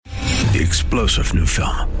The explosive new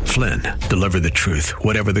film, Flynn, deliver the truth,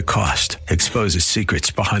 whatever the cost. Exposes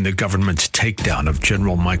secrets behind the government's takedown of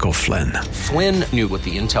General Michael Flynn. Flynn knew what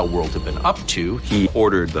the intel world had been up to. He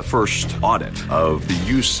ordered the first audit of the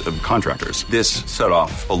use of contractors. This set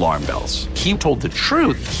off alarm bells. He told the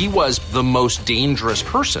truth. He was the most dangerous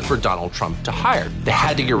person for Donald Trump to hire. They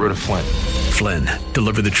had to get rid of Flynn. Flynn,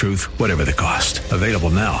 deliver the truth, whatever the cost. Available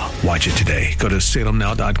now. Watch it today. Go to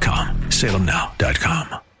salemnow.com.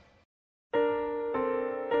 salemnow.com.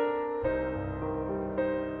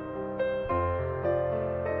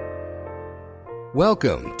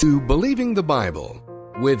 Welcome to Believing the Bible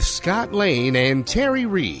with Scott Lane and Terry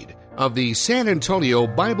Reed of the San Antonio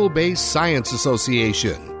Bible-Based Science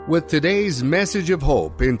Association, with today's message of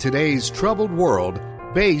hope in today's troubled world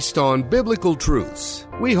based on biblical truths.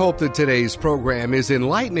 We hope that today's program is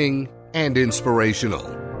enlightening and inspirational.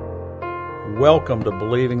 Welcome to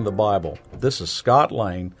Believing the Bible. This is Scott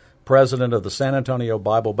Lane, president of the San Antonio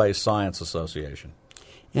Bible-Based Science Association.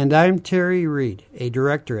 And I'm Terry Reed, a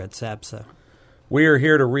director at SABSA. We are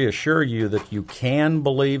here to reassure you that you can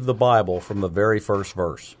believe the Bible from the very first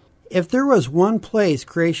verse. If there was one place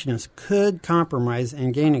creationists could compromise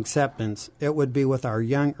and gain acceptance, it would be with our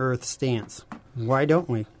young earth stance. Why don't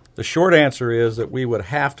we? The short answer is that we would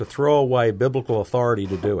have to throw away biblical authority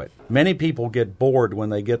to do it. Many people get bored when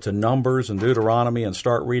they get to Numbers and Deuteronomy and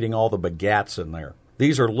start reading all the begats in there.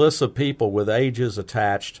 These are lists of people with ages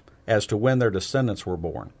attached as to when their descendants were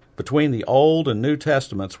born. Between the Old and New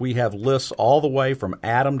Testaments, we have lists all the way from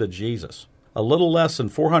Adam to Jesus. A little less than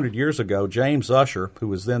 400 years ago, James Ussher, who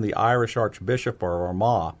was then the Irish Archbishop of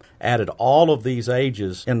Armagh, added all of these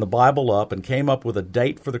ages in the Bible up and came up with a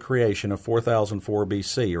date for the creation of 4004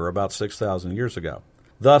 BC, or about 6,000 years ago.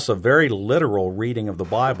 Thus, a very literal reading of the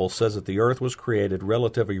Bible says that the earth was created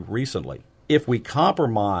relatively recently. If we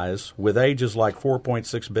compromise with ages like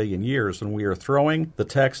 4.6 billion years, then we are throwing the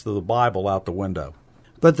text of the Bible out the window.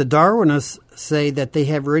 But the Darwinists say that they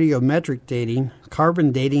have radiometric dating,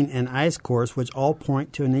 carbon dating, and ice cores, which all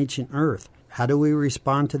point to an ancient Earth. How do we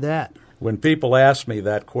respond to that? When people ask me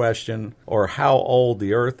that question, or how old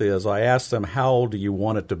the Earth is, I ask them, how old do you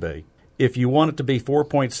want it to be? If you want it to be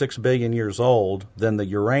 4.6 billion years old, then the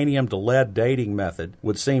uranium to lead dating method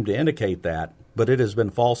would seem to indicate that, but it has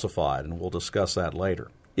been falsified, and we'll discuss that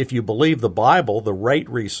later. If you believe the Bible, the rate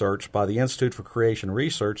research by the Institute for Creation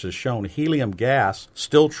Research has shown helium gas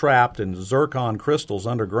still trapped in zircon crystals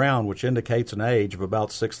underground, which indicates an age of about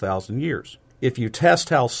 6,000 years. If you test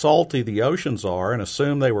how salty the oceans are and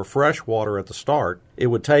assume they were fresh water at the start, it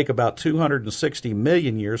would take about 260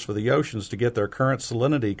 million years for the oceans to get their current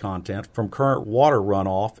salinity content from current water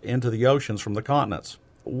runoff into the oceans from the continents.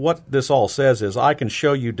 What this all says is I can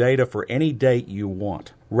show you data for any date you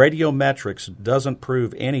want. Radiometrics doesn't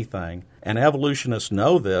prove anything, and evolutionists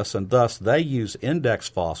know this, and thus they use index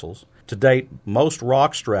fossils to date most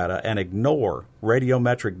rock strata and ignore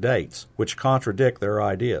radiometric dates, which contradict their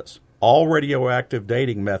ideas. All radioactive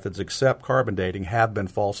dating methods except carbon dating have been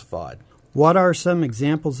falsified. What are some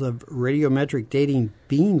examples of radiometric dating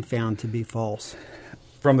being found to be false?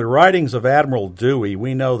 From the writings of Admiral Dewey,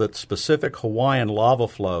 we know that specific Hawaiian lava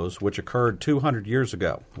flows, which occurred 200 years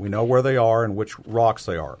ago, we know where they are and which rocks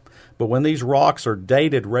they are. But when these rocks are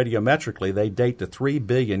dated radiometrically, they date to 3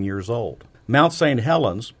 billion years old. Mount St.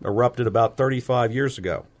 Helens erupted about 35 years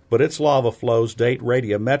ago, but its lava flows date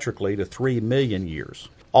radiometrically to 3 million years.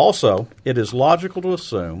 Also, it is logical to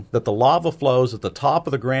assume that the lava flows at the top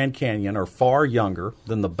of the Grand Canyon are far younger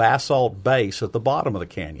than the basalt base at the bottom of the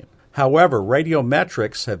canyon. However,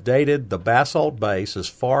 radiometrics have dated the basalt base as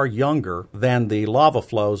far younger than the lava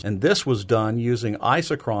flows, and this was done using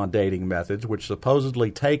isochron dating methods, which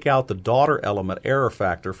supposedly take out the daughter element error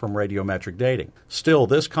factor from radiometric dating. Still,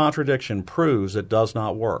 this contradiction proves it does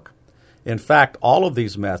not work. In fact, all of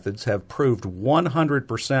these methods have proved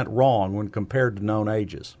 100% wrong when compared to known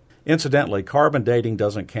ages. Incidentally, carbon dating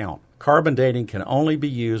doesn't count. Carbon dating can only be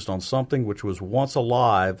used on something which was once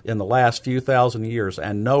alive in the last few thousand years,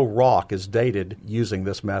 and no rock is dated using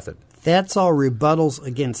this method. That's all rebuttals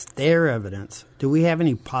against their evidence. Do we have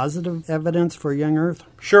any positive evidence for young Earth?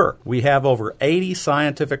 Sure. We have over 80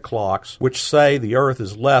 scientific clocks which say the Earth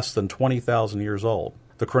is less than 20,000 years old.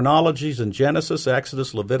 The chronologies in Genesis,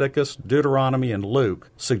 Exodus, Leviticus, Deuteronomy, and Luke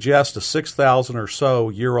suggest a 6,000 or so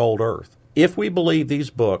year old Earth. If we believe these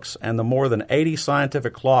books and the more than 80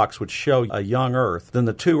 scientific clocks which show a young Earth, then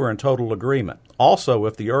the two are in total agreement. Also,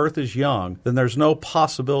 if the Earth is young, then there's no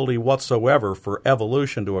possibility whatsoever for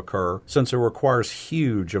evolution to occur, since it requires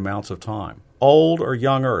huge amounts of time. old or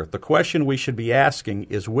young Earth? The question we should be asking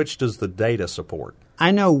is, which does the data support?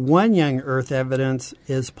 I know one young Earth evidence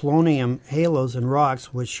is polonium halos in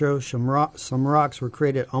rocks, which show some rocks were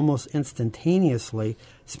created almost instantaneously,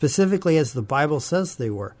 specifically as the Bible says they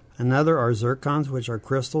were. Another are zircons, which are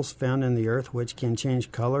crystals found in the earth which can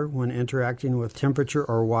change color when interacting with temperature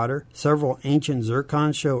or water. Several ancient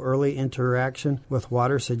zircons show early interaction with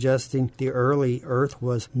water, suggesting the early earth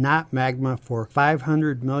was not magma for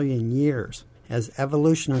 500 million years, as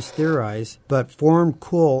evolutionists theorize, but formed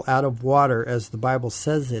cool out of water as the Bible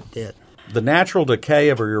says it did. The natural decay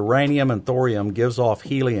of uranium and thorium gives off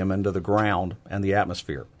helium into the ground and the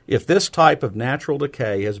atmosphere. If this type of natural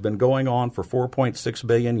decay has been going on for 4.6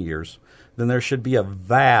 billion years, then there should be a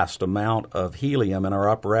vast amount of helium in our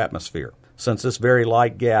upper atmosphere, since this very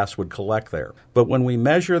light gas would collect there. But when we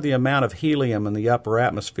measure the amount of helium in the upper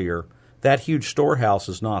atmosphere, that huge storehouse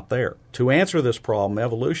is not there. To answer this problem,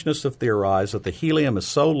 evolutionists have theorized that the helium is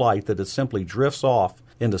so light that it simply drifts off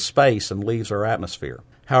into space and leaves our atmosphere.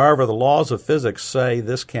 However, the laws of physics say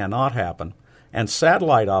this cannot happen, and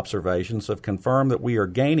satellite observations have confirmed that we are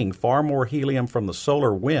gaining far more helium from the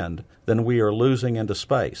solar wind than we are losing into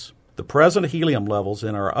space. The present helium levels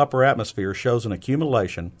in our upper atmosphere shows an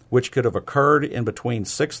accumulation which could have occurred in between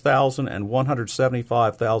 6,000 and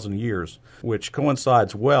 175,000 years, which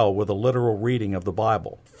coincides well with a literal reading of the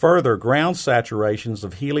Bible. Further, ground saturations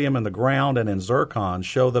of helium in the ground and in zircons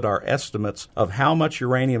show that our estimates of how much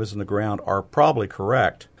uranium is in the ground are probably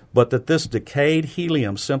correct, but that this decayed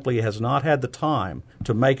helium simply has not had the time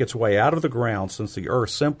to make its way out of the ground, since the Earth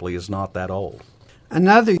simply is not that old.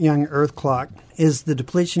 Another young Earth clock is the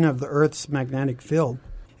depletion of the Earth's magnetic field.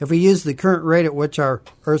 If we use the current rate at which our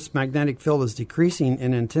Earth's magnetic field is decreasing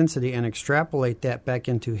in intensity and extrapolate that back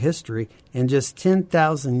into history, in just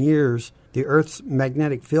 10,000 years, the Earth's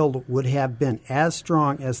magnetic field would have been as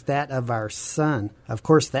strong as that of our Sun. Of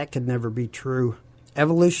course, that could never be true.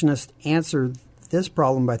 Evolutionists answered this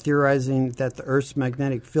problem by theorizing that the Earth's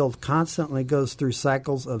magnetic field constantly goes through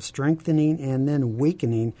cycles of strengthening and then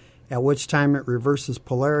weakening, at which time it reverses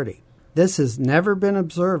polarity. This has never been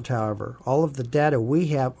observed, however. All of the data we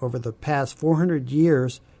have over the past 400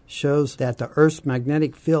 years shows that the Earth's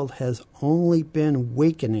magnetic field has only been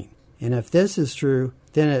weakening. And if this is true,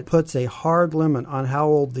 then it puts a hard limit on how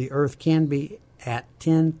old the Earth can be at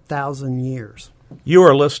 10,000 years. You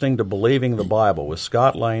are listening to Believing the Bible with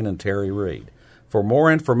Scott Lane and Terry Reed. For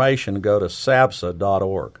more information, go to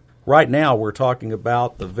sabsa.org. Right now, we're talking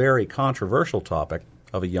about the very controversial topic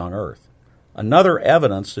of a young Earth. Another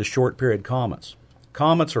evidence is short-period comets.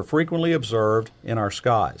 Comets are frequently observed in our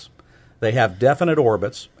skies. They have definite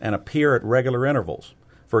orbits and appear at regular intervals.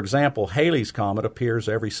 For example, Halley's Comet appears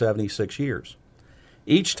every 76 years.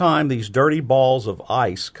 Each time these dirty balls of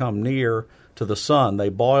ice come near to the sun, they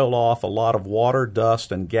boil off a lot of water,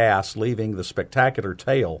 dust, and gas, leaving the spectacular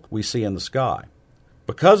tail we see in the sky.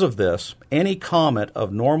 Because of this, any comet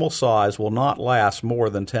of normal size will not last more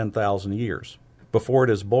than 10,000 years before it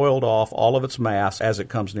has boiled off all of its mass as it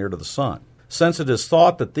comes near to the sun. Since it is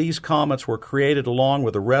thought that these comets were created along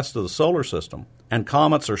with the rest of the solar system, and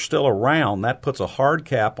comets are still around, that puts a hard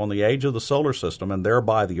cap on the age of the solar system and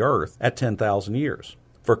thereby the Earth at 10,000 years.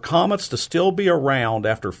 For comets to still be around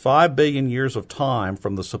after 5 billion years of time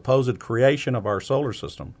from the supposed creation of our solar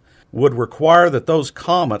system would require that those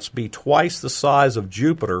comets be twice the size of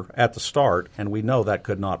Jupiter at the start, and we know that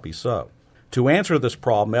could not be so. To answer this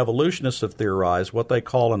problem, evolutionists have theorized what they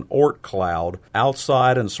call an Oort cloud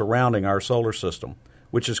outside and surrounding our solar system,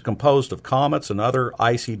 which is composed of comets and other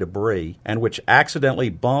icy debris, and which accidentally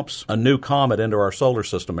bumps a new comet into our solar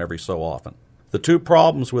system every so often. The two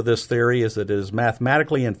problems with this theory is that it is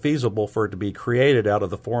mathematically infeasible for it to be created out of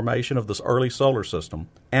the formation of this early solar system,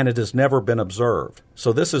 and it has never been observed.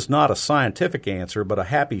 So this is not a scientific answer, but a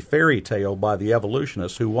happy fairy tale by the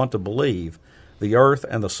evolutionists who want to believe the Earth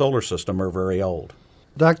and the solar system are very old.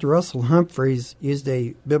 Dr. Russell Humphreys used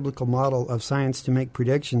a biblical model of science to make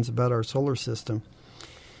predictions about our solar system.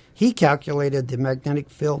 He calculated the magnetic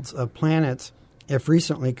fields of planets if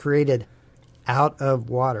recently created out of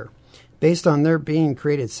water. Based on their being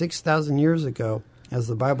created 6,000 years ago, as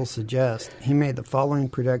the Bible suggests, he made the following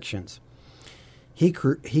predictions. He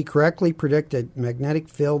correctly predicted magnetic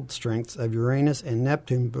field strengths of Uranus and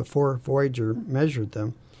Neptune before Voyager measured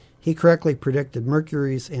them. He correctly predicted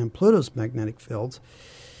Mercury's and Pluto's magnetic fields.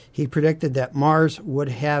 He predicted that Mars would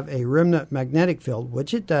have a remnant magnetic field,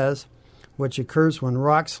 which it does, which occurs when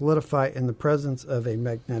rocks solidify in the presence of a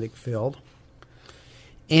magnetic field.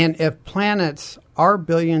 And if planets are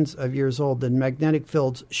billions of years old, then magnetic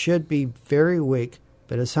fields should be very weak,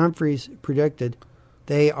 but as Humphreys predicted,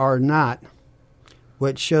 they are not.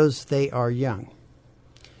 which shows they are young.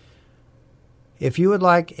 If you would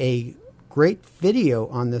like a great video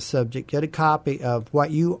on this subject, get a copy of What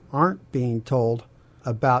You Aren't Being Told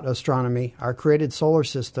About Astronomy, Our Created Solar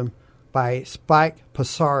System, by Spike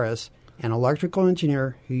Passaris, an electrical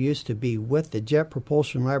engineer who used to be with the Jet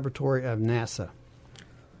Propulsion Laboratory of NASA.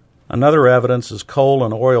 Another evidence is coal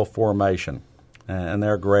and oil formation, and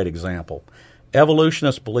they're a great example.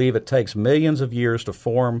 Evolutionists believe it takes millions of years to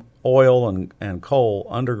form oil and coal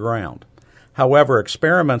underground. However,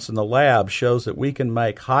 experiments in the lab shows that we can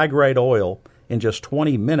make high-grade oil in just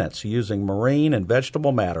 20 minutes using marine and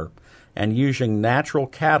vegetable matter and using natural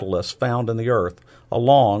catalysts found in the earth,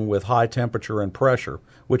 along with high temperature and pressure,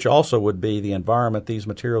 which also would be the environment these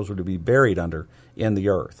materials would be buried under in the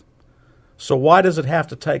earth. So why does it have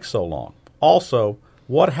to take so long? Also,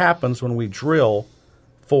 what happens when we drill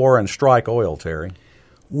for and strike oil, Terry?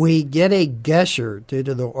 We get a gusher due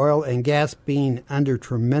to the oil and gas being under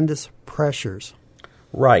tremendous pressures.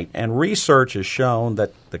 Right, and research has shown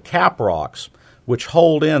that the cap rocks, which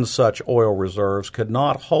hold in such oil reserves, could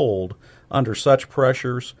not hold under such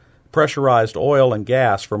pressurized oil and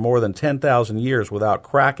gas for more than 10,000 years without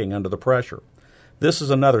cracking under the pressure. This is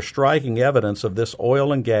another striking evidence of this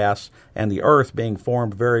oil and gas and the earth being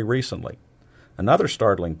formed very recently. Another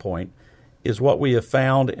startling point is what we have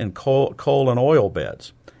found in coal and oil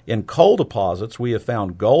beds. In coal deposits, we have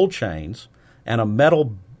found gold chains and a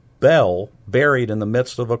metal bell buried in the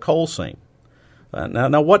midst of a coal seam.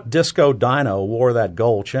 Now, what disco dino wore that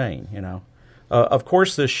gold chain, you know? Of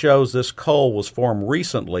course, this shows this coal was formed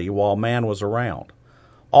recently while man was around.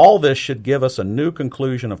 All this should give us a new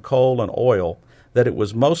conclusion of coal and oil, that it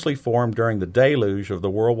was mostly formed during the deluge of the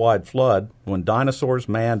worldwide flood when dinosaurs,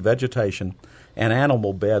 man, vegetation, and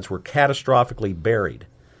animal beds were catastrophically buried,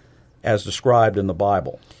 as described in the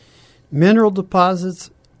Bible. Mineral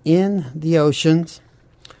deposits in the oceans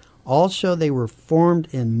all show they were formed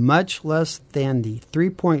in much less than the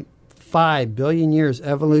 3.5 billion years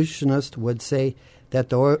evolutionists would say that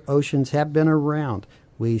the oceans have been around.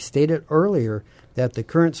 We stated earlier that the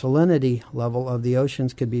current salinity level of the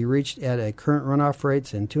oceans could be reached at a current runoff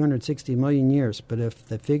rates in 260 million years. But if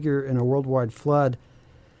you figure in a worldwide flood,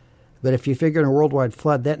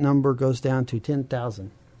 that number goes down to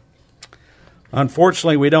 10,000.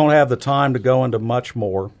 Unfortunately, we don't have the time to go into much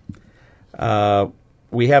more.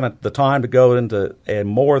 We haven't the time to go into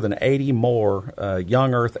more than 80 more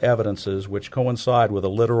young Earth evidences which coincide with a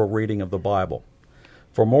literal reading of the Bible.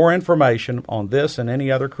 For more information on this and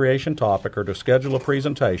any other creation topic or to schedule a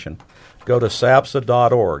presentation, go to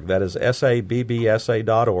sabsa.org, that is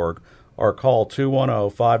sabbsa.org, or call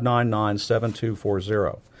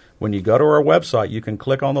 210-599-7240. When you go to our website, you can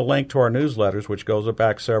click on the link to our newsletters, which goes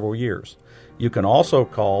back several years. You can also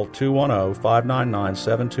call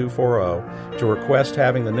 210-599-7240 to request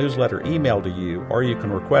having the newsletter emailed to you, or you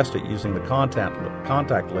can request it using the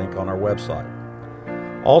contact link on our website.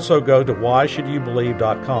 Also go to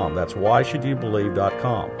whyshouldyoubelieve.com. That's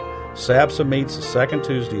whyshouldyoubelieve.com. SABSA meets the second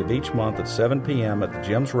Tuesday of each month at 7 p.m. at the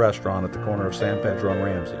Jim's Restaurant at the corner of San Pedro and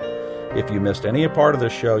Ramsey. If you missed any part of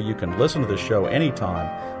this show, you can listen to the show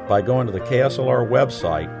anytime by going to the KSLR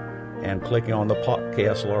website and clicking on the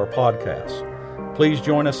KSLR podcast. Please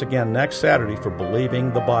join us again next Saturday for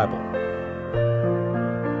Believing the Bible.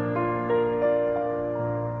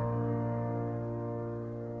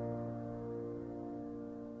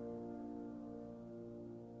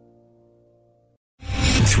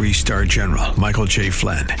 Three-star General Michael J.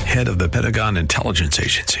 Flynn, head of the Pentagon Intelligence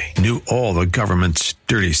Agency, knew all the government's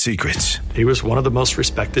dirty secrets. He was one of the most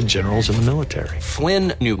respected generals in the military.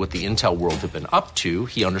 Flynn knew what the intel world had been up to.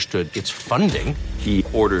 He understood its funding. He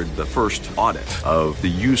ordered the first audit of the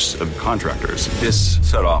use of contractors. This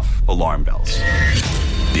set off alarm bells.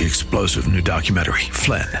 The explosive new documentary,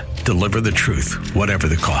 Flynn, Deliver the Truth, Whatever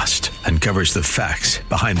the Cost, uncovers the facts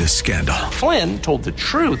behind this scandal. Flynn told the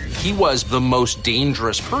truth. He was the most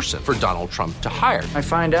dangerous person for Donald Trump to hire. I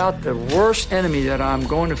find out the worst enemy that I'm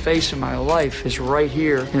going to face in my life is right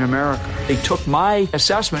here in America. They took my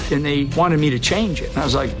assessment and they wanted me to change it. And I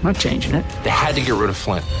was like, I'm not changing it. They had to get rid of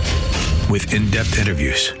Flynn. With in-depth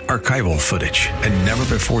interviews, archival footage, and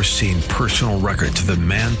never-before-seen personal records of the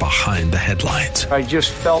man behind the headlines. I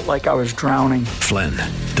just felt like I was drowning. Flynn,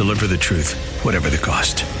 Deliver the Truth, Whatever the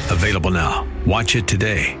Cost. Available now. Watch it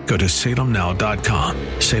today. Go to salemnow.com.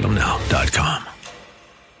 salemnow.com.